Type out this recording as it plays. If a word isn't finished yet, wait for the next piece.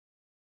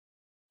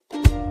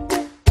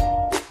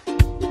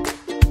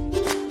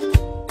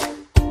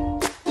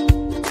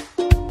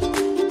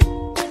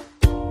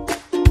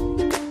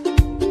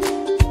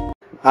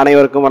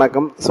அனைவருக்கும்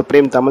வணக்கம்.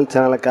 சுப்ரீம் தமிழ்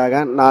சேனலுக்காக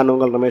நான்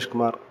உங்கள்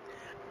ரமேஷ்குமார்.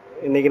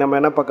 இன்றைக்கி நம்ம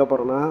என்ன பார்க்க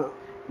போகிறோம்னா,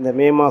 இந்த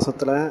மே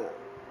மாதத்தில்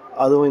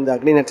அதுவும் இந்த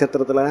அக்னி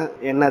நட்சத்திரத்தில்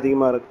என்ன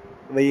அதிகமாக இருக்குது,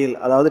 வெயில்,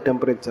 அதாவது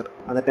டெம்பரேச்சர்,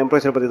 அந்த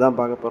டெம்பரேச்சர் பற்றி தான்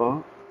பார்க்க போகிறோம்.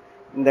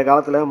 இந்த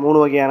காலத்தில்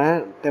 3 வகையான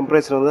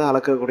டெம்பரேச்சர் வந்து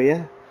அளக்கக்கூடிய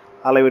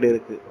அளவீடு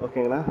இருக்குது.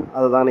 ஓகேங்களா,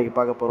 அதை தான் இன்றைக்கி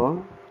பார்க்க போகிறோம்.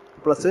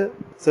 ப்ளஸ்ஸு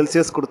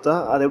செல்சியஸ் கொடுத்தா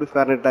அதை எப்படி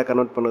ஃபேரன்ஹீட்டாக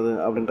கன்வெர்ட் பண்ணுது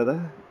அப்படின்றத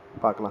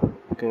பார்க்கலாம்.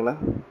 ஓகேங்களா.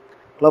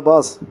 ஹலோ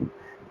பாஸ்,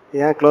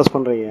 ஏன் க்ளோஸ்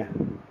பண்ணுறீங்க?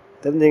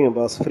 தெரிஞ்சுங்க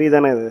பாஸ், ஃப்ரீ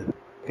தானே இது.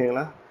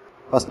 ஓகேங்களா.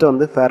 ஃபஸ்ட்டு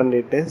வந்து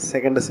ஃபேரன்ஹீட்டு,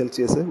 செகண்டு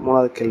செல்சியஸு,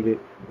 3வது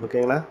கெல்வின்.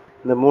 ஓகேங்களா.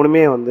 இந்த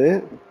மூணுமே வந்து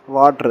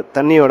வாட்ரு,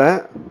 தண்ணியோட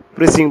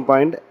freezing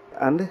point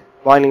and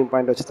boiling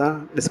point வச்சு தான்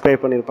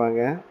டிஸ்கிரைப் பண்ணியிருப்பாங்க.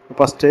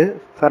 ஃபஸ்ட்டு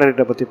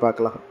ஃபேரன்ஹீட்டை பற்றி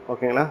பார்க்கலாம்.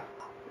 ஓகேங்களா.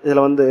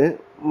 இதில் வந்து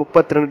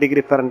 32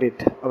 டிகிரி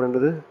ஃபேரன்ஹீட்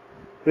அப்படின்றது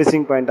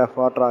ஃப்ரீசிங் பாயிண்ட் ஆஃப்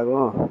வாட்டர்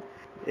ஆகும்.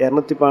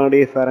 212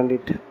 டிகிரி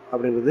ஃபேரன்ஹீட்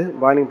அப்படின்றது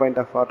பாயிலிங்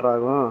பாயிண்ட் ஆஃப் வாட்டர்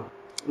ஆகும்.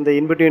 இந்த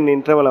இன்பிட்வீன்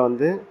இன்டர்வலை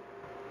வந்து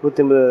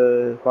 180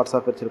 பார்ட்ஸ்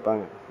ஆஃப்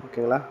வச்சுருப்பாங்க.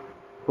 ஓகேங்களா.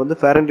 இப்போ வந்து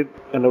ஃபேரன்ஹீட்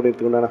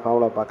கண்டுபிடிக்கிறதுக்கு உண்டான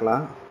ஃபார்முலா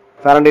பார்க்கலாம்.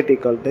 Fahrenheit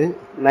equal to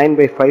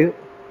 9/5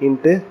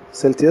 into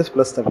Celsius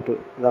plus 32,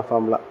 இதான்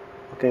ஃபார்முலா.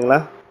 ஓகேங்களா.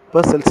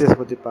 இப்போ செல்சியஸ்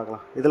பற்றி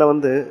பார்க்கலாம். இதில்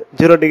வந்து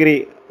 0 டிகிரி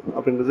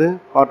அப்படின்றது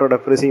வாட்டரோட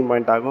ஃப்ரீசிங்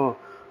பாயிண்ட் ஆகும்.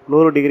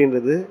 100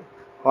 டிகிரின்றது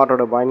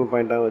வாட்டரோட பாயிலிங்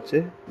பாயிண்ட்டாக வச்சு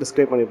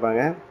டிஸ்கிரைப்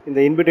பண்ணியிருப்பாங்க.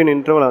 இந்த இன்பிட்வீன்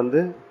இன்டர்வலை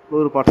வந்து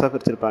 100 பார்ட்ஸ் ஆஃப்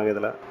வச்சுருப்பாங்க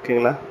இதில்.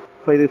 ஓகேங்களா.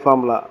 இப்போ இது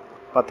ஃபார்முலா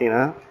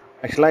பார்த்தீங்கன்னா,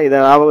 ஆக்சுவலாக இதை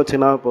ஞாபகம்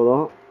வச்சுன்னா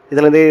போதும்,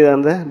 இதுலேருந்தே இதை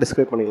வந்து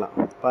டிஸ்கிரைப் பண்ணிக்கலாம்.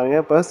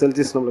 பாருங்கள், இப்போ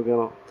செல்சியஸ் நம்மளுக்கு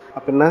வேணும்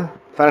அப்படின்னா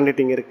ஃபேரன்ஹீட்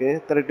இங்கே இருக்குது,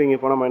 32 இங்கே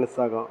போனால் மைனஸ்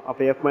ஆகும்.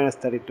 அப்போ F -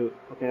 32.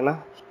 ஓகேங்களா.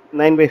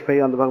 9/5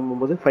 அந்த பக்கம்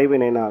போகும்போது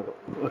 5/9 ஆகும்.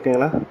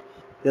 ஓகேங்களா.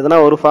 எதனா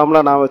ஒரு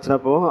ஃபார்முலா நான்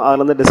வச்சுனப்போ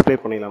அதுலேருந்து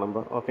டிஸ்கிரைப் பண்ணிக்கலாம்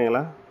நம்ம.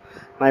 ஓகேங்களா.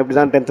 நான் இப்படி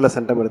தான் 10th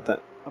சென்டம்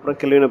எடுத்தேன். அப்புறம்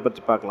கெல்வினை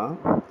பற்றி பார்க்கலாம்.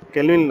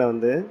 கெல்வினில்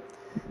வந்து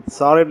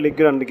solid,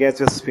 liquid and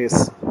gaseous face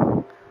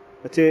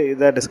வச்சு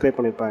இதை டிஸ்கிரைப்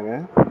பண்ணியிருப்பாங்க.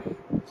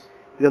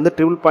 இது வந்து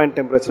ட்ரிபிள் பாயிண்ட்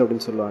டெம்பரேச்சர்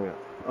அப்படின்னு சொல்லுவாங்க.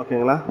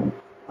 ஓகேங்களா.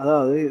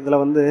 அதாவது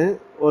இதில் வந்து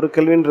ஒரு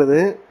கெல்வின்றது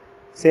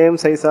same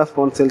size of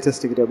 1 Celsius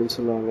degree அப்படின்னு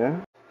சொல்லுவாங்க.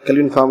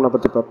 கெல்வின் ஃபார்முலா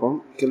பற்றி பார்ப்போம்.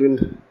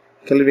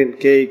 Kelvin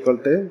K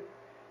equal to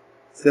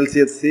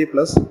Celsius C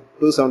plus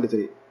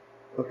 273.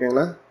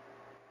 ஓகேங்களா.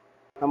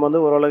 நம்ம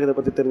வந்து ஓரளவுக்கு இதை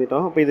பற்றி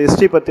தெரிஞ்சிட்டோம். இப்போ இது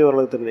ஹிஸ்ட்ரி பற்றி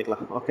ஓரளவுக்கு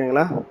தெரிஞ்சுக்கலாம்.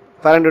 ஓகேங்களா.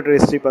 ஃபேரன்ஹீட்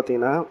ஹிஸ்ட்ரி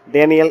பார்த்தீங்கன்னா,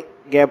 டேனியல்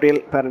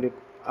கேப்ரியல் ஃபேரன்ஹீட்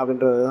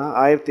அப்படின்றது தான்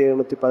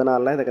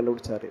 1714 இதை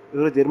கண்டுபிடிச்சார்.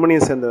 இவர்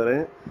ஜெர்மனியை சேர்ந்தவர்.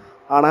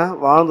 ஆனால்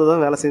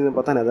வாழ்ந்ததும் வேலை செஞ்சதுன்னு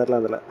பார்த்தா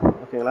நெதர்லாந்தில்.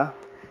 ஓகேங்களா.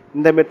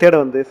 இந்த மெத்தேடை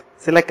வந்து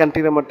சில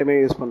கண்ட்ரியில் மட்டுமே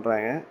யூஸ்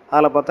பண்ணுறாங்க.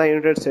 அதில் பார்த்தா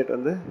யுனைடெட் ஸ்டேட்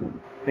வந்து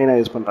மெயினாக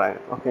யூஸ் பண்ணுறாங்க.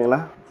 ஓகேங்களா.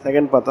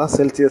 செகண்ட் பார்த்தா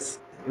செல்சியஸ்.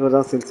 இவர்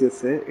தான்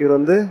செல்சியஸு. இவர்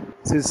வந்து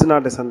சுவிஸ்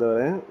நாட்டை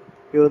சேர்ந்தவர்.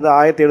 இவர் வந்து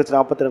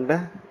 1742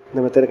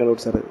 இந்த மெத்தேடை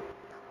கண்டுபிடிச்சார்.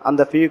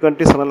 அந்த ஃபியூ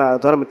கண்ட்ரி சொன்னால, அதை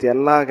தவிர மற்ற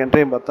எல்லா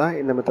கண்ட்ரியும் பார்த்தா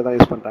இந்த மெத்தட் தான்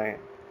யூஸ் பண்ணுறாங்க.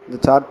 இந்த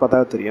சார்ட்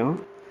பார்த்தாவே தெரியும்.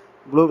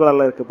 ப்ளூ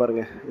கலரில் இருக்குது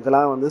பாருங்கள்,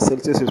 இதெல்லாம் வந்து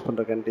செல்சியஸ் யூஸ்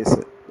பண்ணுற கண்ட்ரிஸ்.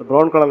 இந்த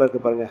ப்ரௌன் கலரில்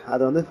இருக்குது பாருங்கள்,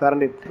 அது வந்து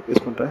ஃபேரன்ஹீட்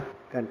யூஸ் பண்ணுற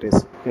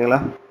கண்ட்ரிஸ். ஓகேங்களா.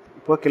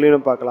 இப்போ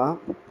கெல்வினை பார்க்கலாம்.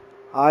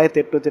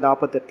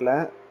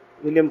 1848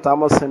 வில்லியம்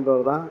தாமஸ்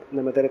என்பவர் தான்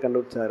இந்த மெத்தடை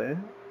கண்டுபிடிச்சார்.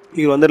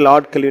 இவர் வந்து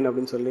லார்ட் கெல்வின்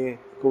அப்படின்னு சொல்லி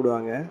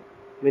கூப்பிடுவாங்க.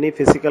 Many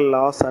physical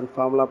loss and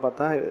formula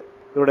பார்த்தா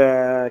இவரோட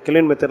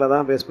கெல்வின் மெத்தடில்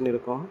தான் பேஸ்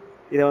பண்ணியிருக்கோம்.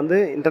 இதை வந்து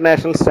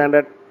international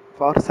standard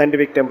for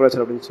scientific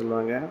temperature அப்படின்னு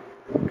சொல்லுவாங்க.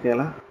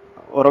 ஓகேங்களா.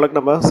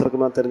 ஓரளவுக்கு நம்ம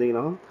சுருக்கமாக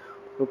தெரிஞ்சுக்கணும்.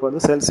 இப்போ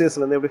வந்து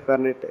செல்சியஸ்லேருந்து எப்படி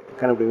ஃபேரன்ஹீட்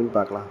கண்டுபிடிக்குன்னு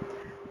பார்க்கலாம்.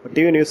 இப்போ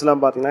டிவி நியூஸ்லாம்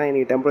பார்த்தீங்கன்னா,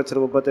 இன்றைக்கி டெம்பரேச்சர்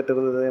 38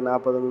 இருந்தது,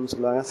 40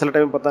 சொல்லுவாங்க. சில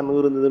டைம் பார்த்தா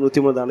 100 இருந்தது,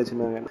 103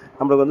 தாண்டிச்சுன்னாங்க.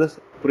 நம்மளுக்கு வந்து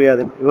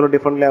புரியாது, இவ்வளோ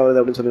டிஃப்ரெண்ட்லேயே வருது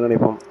அப்படின்னு சொல்லி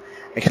நினைப்போம்.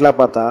 ஆக்சுவலாக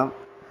பார்த்தா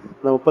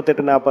இந்த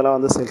 38, 40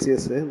 வந்து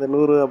செல்சியஸு, இந்த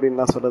 100 அப்படின்னு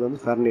நான் சொல்கிறது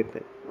வந்து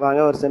ஃபேரன்ஹீட்டு.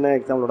 வாங்க ஒரு சின்ன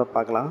எக்ஸாம்பிளோட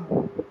பார்க்கலாம்.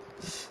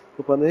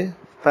 இப்போ வந்து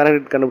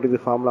ஃபேரன்ஹீட்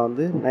கண்டுபிடிக்கிற ஃபார்முலா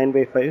வந்து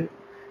 9/5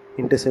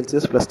 இன்ட்டு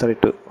செல்சியஸ் ப்ளஸ்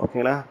 32.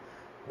 ஓகேங்களா.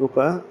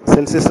 இப்போ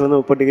செல்சியஸில் வந்து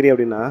 30 டிகிரி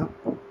அப்படின்னா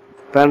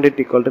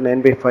Fahrenheit equal to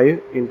 9/5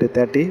 into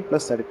 30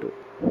 plus 32.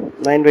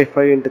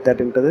 9/5 into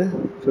 30ன்றது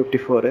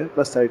 54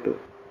 plus 32.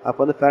 அப்போ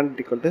வந்து ஃபேரன்ஹீட்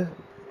ஈக்குவல் டு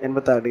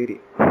 86 டிகிரி.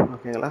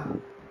 ஓகேங்களா.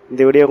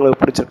 இந்த வீடியோ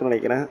உங்களுக்கு பிடிச்சிருக்குன்னு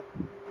நினைக்கிறேன்.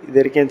 இது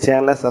வரைக்கும் என்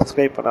சேனலை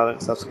சப்ஸ்கிரைப்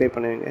பண்ணாதவங்க சப்ஸ்கிரைப்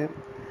பண்ணுவீங்க.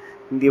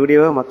 இந்த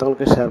வீடியோவை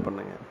மற்றவங்களுக்கும் ஷேர்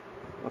பண்ணுங்கள்.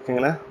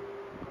 ஓகேங்களா.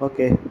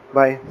 Okay,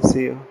 bye,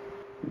 see you.